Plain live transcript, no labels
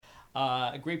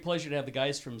A great pleasure to have the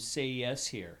guys from Say Yes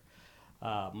here.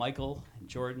 Michael and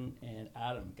Jordan and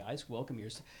Adam. Guys, welcome here.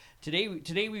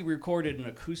 Today we recorded an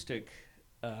acoustic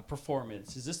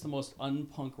performance. Is this the most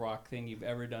unpunk rock thing you've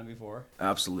ever done before?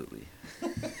 Absolutely.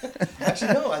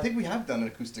 Actually, no. I think we have done an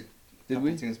acoustic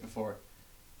tunes before.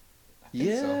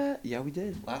 Yeah, we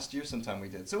did. Last year sometime we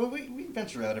did. So we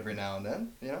venture out every now and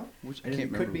then, you know? Which I And can't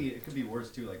it remember. could be worse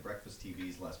too, like breakfast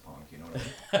TV's less punk, you know what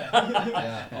I mean?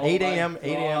 Yeah. Oh 8 my a.m.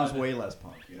 8 a.m.'s God. way less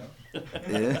punk, you know?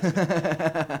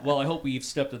 Yeah. Well, I hope we've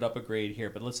stepped it up a grade here,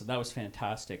 but listen, that was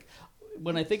fantastic.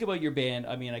 When I think about your band,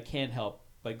 I mean, I can't help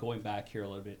by going back here a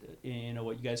little bit. You know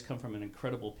what, you guys come from an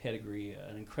incredible pedigree,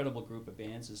 an incredible group of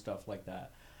bands and stuff like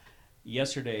that.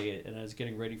 Yesterday, and I was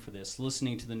getting ready for this,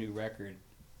 listening to the new record,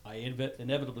 I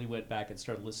inevitably went back and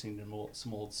started listening to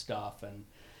some old stuff and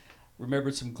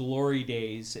remembered some glory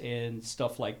days and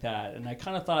stuff like that. And I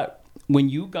kind of thought, when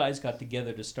you guys got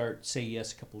together to start Say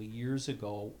Yes a couple of years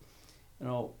ago, you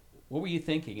know, what were you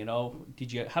thinking? You know,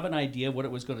 did you have an idea what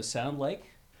it was going to sound like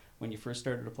when you first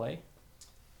started to play?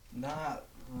 Not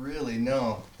really,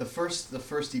 no. The first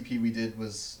EP we did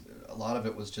was, a lot of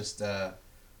it was just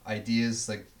ideas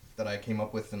like that I came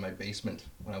up with in my basement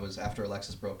when after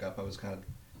Alexis broke up. I was kind of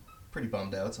pretty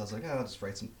bummed out, so I was like, I'll just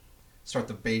start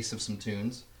the bass of some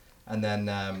tunes. And then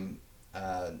Adam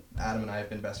and I have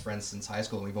been best friends since high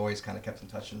school, and we've always kind of kept in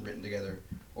touch and written together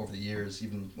over the years.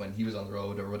 Even when he was on the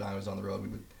road or when I was on the road, we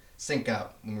would sync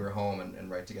up when we were home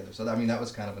and write together. So I mean, that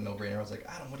was kind of a no-brainer. I was like,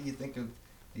 Adam, what do you think of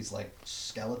these like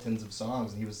skeletons of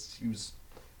songs? And he was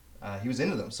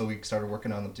into them, so we started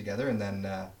working on them together. And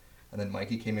then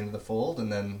Mikey came into the fold, and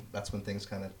then that's when things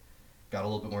kind of got a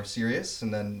little bit more serious.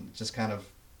 And then just kind of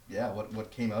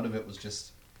what came out of it was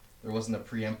just, there wasn't a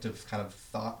preemptive kind of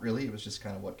thought really. It was just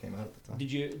kind of what came out at the time.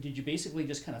 Did you basically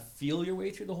just kind of feel your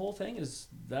way through the whole thing? Is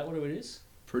that what it is?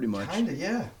 Pretty much. Kinda,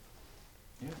 yeah.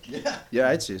 Yeah. Yeah,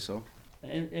 I'd say so.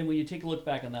 And when you take a look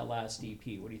back on that last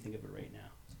EP, what do you think of it right now?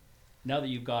 Now that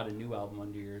you've got a new album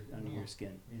under your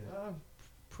skin.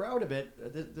 Proud of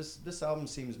it. This album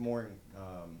seems more,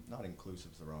 not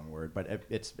inclusive is the wrong word, but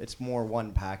it's more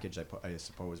one package, I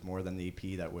suppose, more than the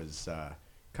EP that was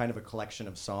kind of a collection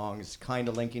of songs kind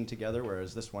of linking together,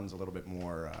 whereas this one's a little bit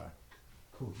more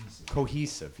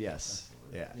cohesive, yes.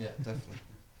 Yeah. Yeah, definitely.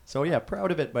 So yeah,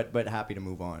 proud of it, but happy to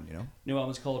move on, you know? New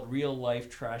album's called Real Life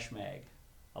Trash Mag.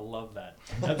 I love that.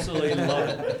 Absolutely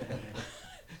love it.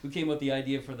 Who came up with the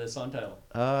idea for the song title?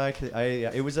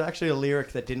 It was actually a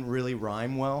lyric that didn't really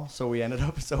rhyme well, so we ended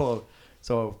up so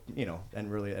you know, and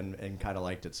really and kind of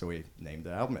liked it, so we named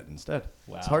the album it instead.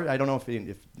 Wow. It's hard. I don't know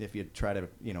if you try to,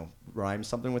 you know, rhyme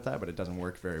something with that, but it doesn't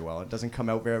work very well. It doesn't come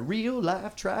out very real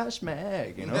life trash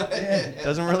mag, you know. It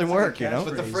doesn't really work, you know.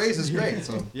 But the phrase is great.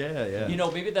 So Yeah. You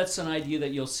know, maybe that's an idea that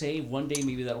you'll say one day.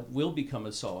 Maybe that will become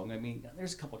a song. I mean,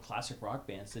 there's a couple of classic rock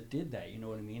bands that did that. You know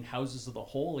what I mean? Houses of the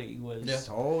Holy was,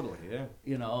 Totally, yeah.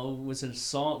 you know, was a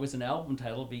song, was an album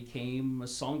title, became a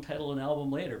song title and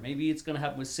album later. Maybe it's going to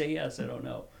happen with Say Yes. I don't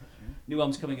know. New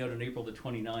album's coming out on April the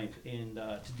 29th, and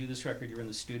to do this record, you're in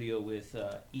the studio with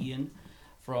Ian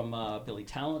from Billy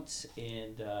Talent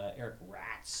and Eric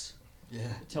Ratz. yeah.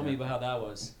 Tell me about how that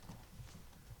was.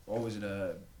 Always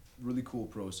a really cool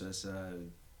process,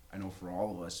 I know for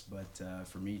all of us, but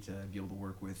for me to be able to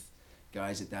work with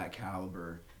guys at that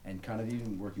caliber and kind of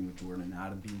even working with Jordan and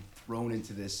Adam, being thrown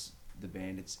into the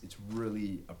band, it's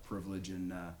really a privilege,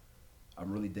 and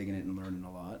I'm really digging it and learning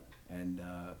a lot. And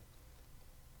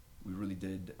we really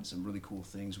did some really cool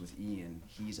things with Ian.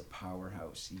 He's a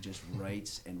powerhouse. He just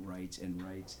writes and writes and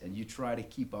writes, and you try to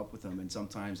keep up with him, and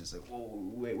sometimes it's like, whoa,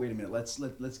 wait a minute, let's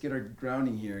get our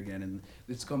grounding here again, and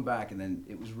let's come back. And then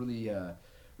it was really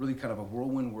kind of a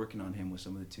whirlwind working on him with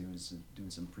some of the tunes, doing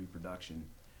some pre-production,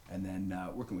 and then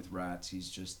working with Rats.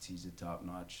 He's a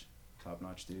top-notch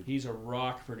dude. He's a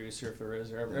rock producer, if there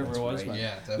is or ever That's was right. one.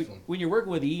 Yeah, definitely. When you're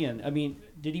working with Ian, I mean,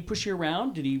 did he push you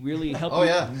around? Did he really help you? Oh,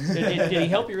 yeah. Did he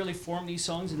help you really form these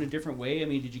songs in a different way? I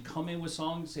mean, did you come in with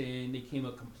songs and they came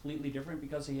out completely different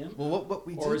because of him? Well, what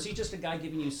we did. Or is he just a guy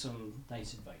giving you some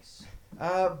nice advice?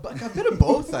 But a bit of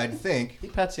both, I'd think. He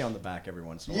pats you on the back every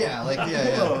once in a while.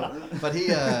 Yeah. But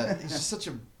he's just such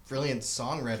a brilliant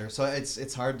songwriter. So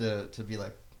it's hard to be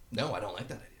like, no, I don't like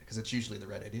that idea, because it's usually the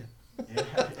right idea.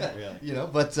 Yeah. You know,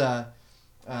 but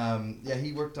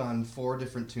he worked on 4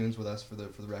 different tunes with us for the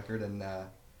record, and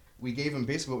we gave him,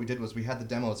 basically what we did was we had the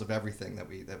demos of everything that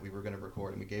we were going to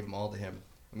record, and we gave them all to him,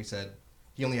 and we said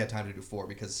he only had time to do 4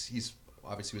 because he's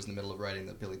obviously was in the middle of writing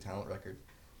the Billy Talent record.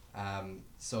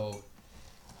 So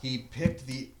he picked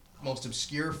the most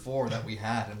obscure 4 that we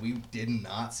had, and we did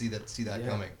not see that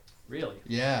coming. Really?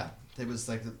 Yeah, it was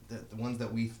like the ones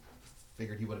that we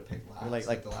figured he would have picked last. They're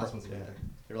like the last ones he would have picked.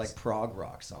 They're like prog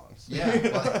rock songs.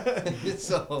 Yeah.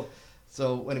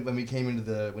 So when we came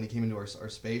into our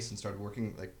space and started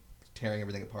working, like tearing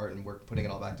everything apart and putting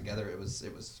it all back together, it was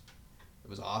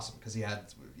awesome because he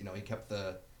had, you know, he kept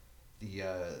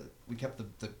we kept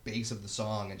the base of the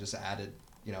song and just added,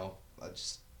 you know,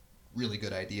 just really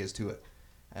good ideas to it,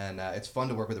 and it's fun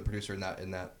to work with a producer in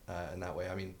that way.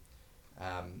 I mean,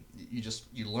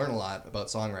 you learn a lot about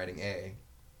songwriting,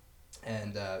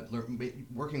 and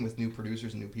working with new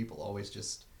producers and new people always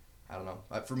just, I don't know.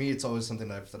 For me, it's always something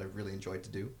that I've really enjoyed to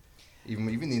do. Even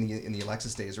in the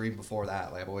Alexis days or even before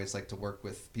that, like I've always liked to work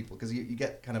with people because you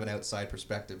get kind of an outside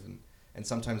perspective, and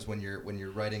sometimes when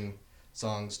you're writing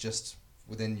songs just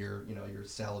within your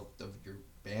cell of your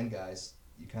band guys,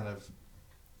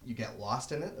 you get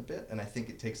lost in it a bit, and I think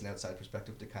it takes an outside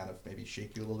perspective to kind of maybe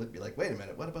shake you a little bit, be like, wait a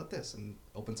minute, what about this, and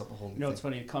opens up a whole new thing. It's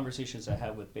funny, conversations I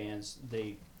have with bands,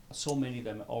 so many of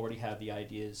them already have the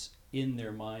ideas in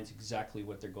their minds exactly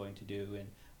what they're going to do, and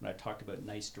when I talked about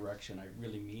nice direction, I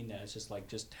really mean that. It's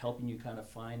just helping you kind of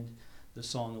find the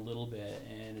song a little bit,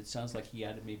 and it sounds like he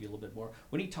added maybe a little bit more.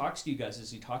 When he talks to you guys,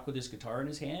 does he talk with his guitar in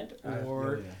his hand,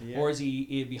 or is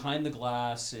he behind the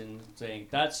glass and saying,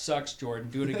 "That sucks, Jordan,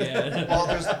 do it again"? Well,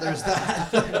 there's that.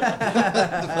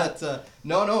 But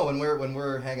no, when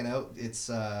we're hanging out, it's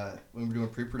when we're doing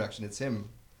pre-production, it's him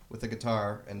with the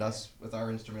guitar and us with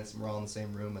our instruments, and we're all in the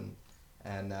same room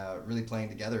and really playing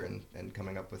together and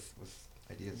coming up with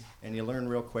ideas. And you learn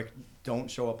real quick,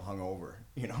 don't show up hungover.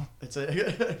 You know, it's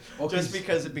just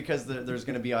because there's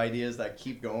going to be ideas that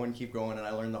keep going, and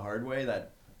I learned the hard way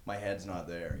that my head's not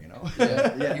there. You know.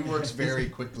 Yeah. He works very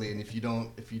quickly, and if you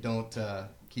don't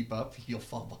keep up, you'll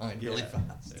fall behind really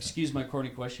fast. Excuse my corny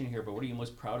question here, but what are you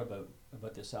most proud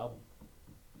about this album?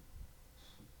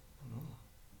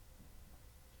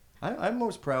 I'm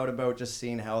most proud about just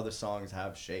seeing how the songs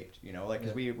have shaped, you know, like,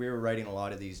 cause we were writing a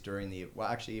lot of these during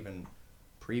actually even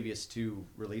previous to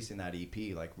releasing that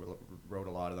EP, like we wrote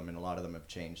a lot of them, and a lot of them have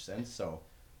changed since. So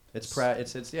it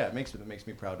makes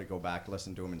me proud to go back,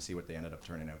 listen to them, and see what they ended up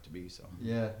turning out to be. So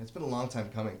yeah, it's been a long time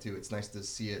coming too. It's nice to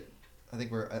see it. I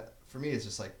think for me, it's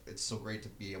just like, it's so great to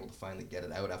be able to finally get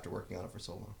it out after working on it for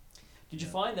so long. Did you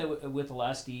find that with the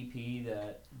last EP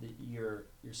that your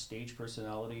stage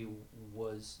personality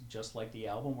was just like the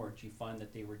album, or did you find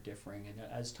that they were differing? And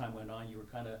as time went on, you were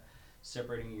kind of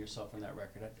separating yourself from that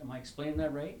record. Am I explaining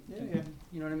that right? Yeah.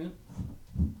 You know what I mean?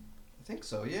 I think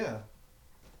so. Yeah.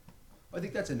 I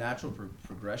think that's a natural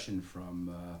progression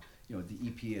from the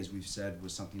EP, as we've said,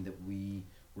 was something that we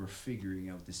were figuring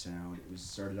out the sound. It was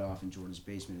started off in Jordan's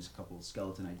basement as a couple of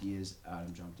skeleton ideas.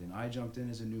 Adam jumped in. I jumped in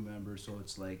as a new member. So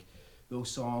it's like, those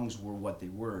songs were what they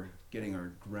were, getting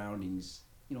our groundings,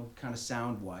 kind of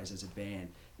sound-wise as a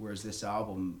band. Whereas this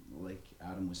album, like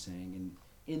Adam was saying, and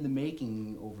in the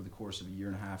making over the course of a year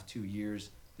and a half, 2 years,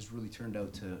 has really turned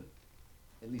out to,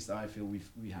 at least I feel,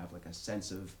 we have like a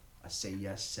sense of a Say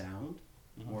Yes sound,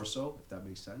 more so, if that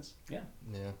makes sense. Yeah,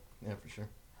 for sure.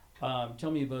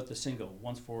 Tell me about the single,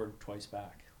 Once Forward, Twice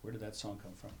Back. Where did that song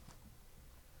come from?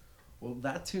 Well,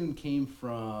 that tune came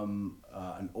from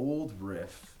an old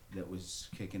riff that was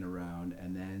kicking around,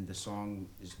 and then the song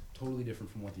is totally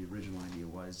different from what the original idea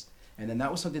was. And then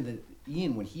that was something that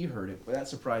Ian, when he heard it, that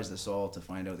surprised us all to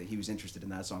find out that he was interested in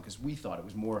that song, because we thought it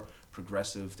was more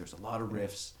progressive. There's a lot of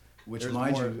riffs, which there's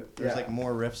like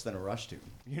more riffs than a Rush tune.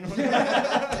 You know what I mean?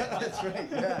 That's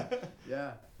right.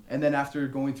 Yeah. And then after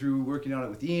going through working on it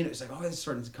with Ian, it's like, oh, this is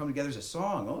starting to come together as a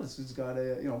song. Oh, this has got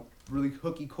a really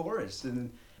hooky chorus.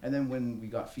 And then when we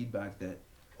got feedback that,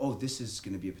 oh, this is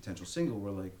going to be a potential single,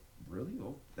 we're like, really?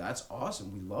 Oh, that's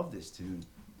awesome. We love this tune.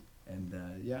 And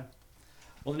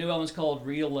Well, the new album's called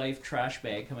Real Life Trash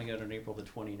Bag, coming out on April the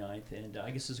 29th. And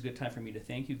I guess this is a good time for me to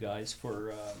thank you guys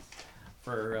for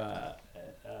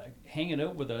hanging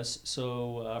out with us.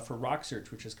 So for Rock Search,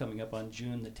 which is coming up on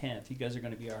June the 10th, you guys are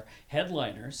going to be our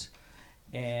headliners.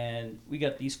 And we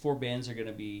got these 4 bands are going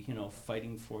to be,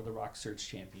 fighting for the Rock Search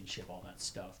Championship, all that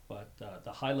stuff. But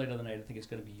the highlight of the night, I think, is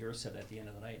going to be your set at the end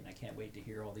of the night, and I can't wait to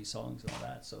hear all these songs and all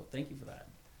that. So thank you for that.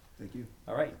 Thank you.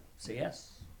 All right. Say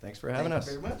yes. Thanks for having us.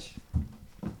 Thank you very much.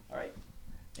 All right.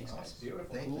 Thanks, guys.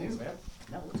 Beautiful. Thank you, man.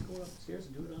 Now let's go upstairs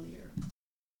and do it on the air.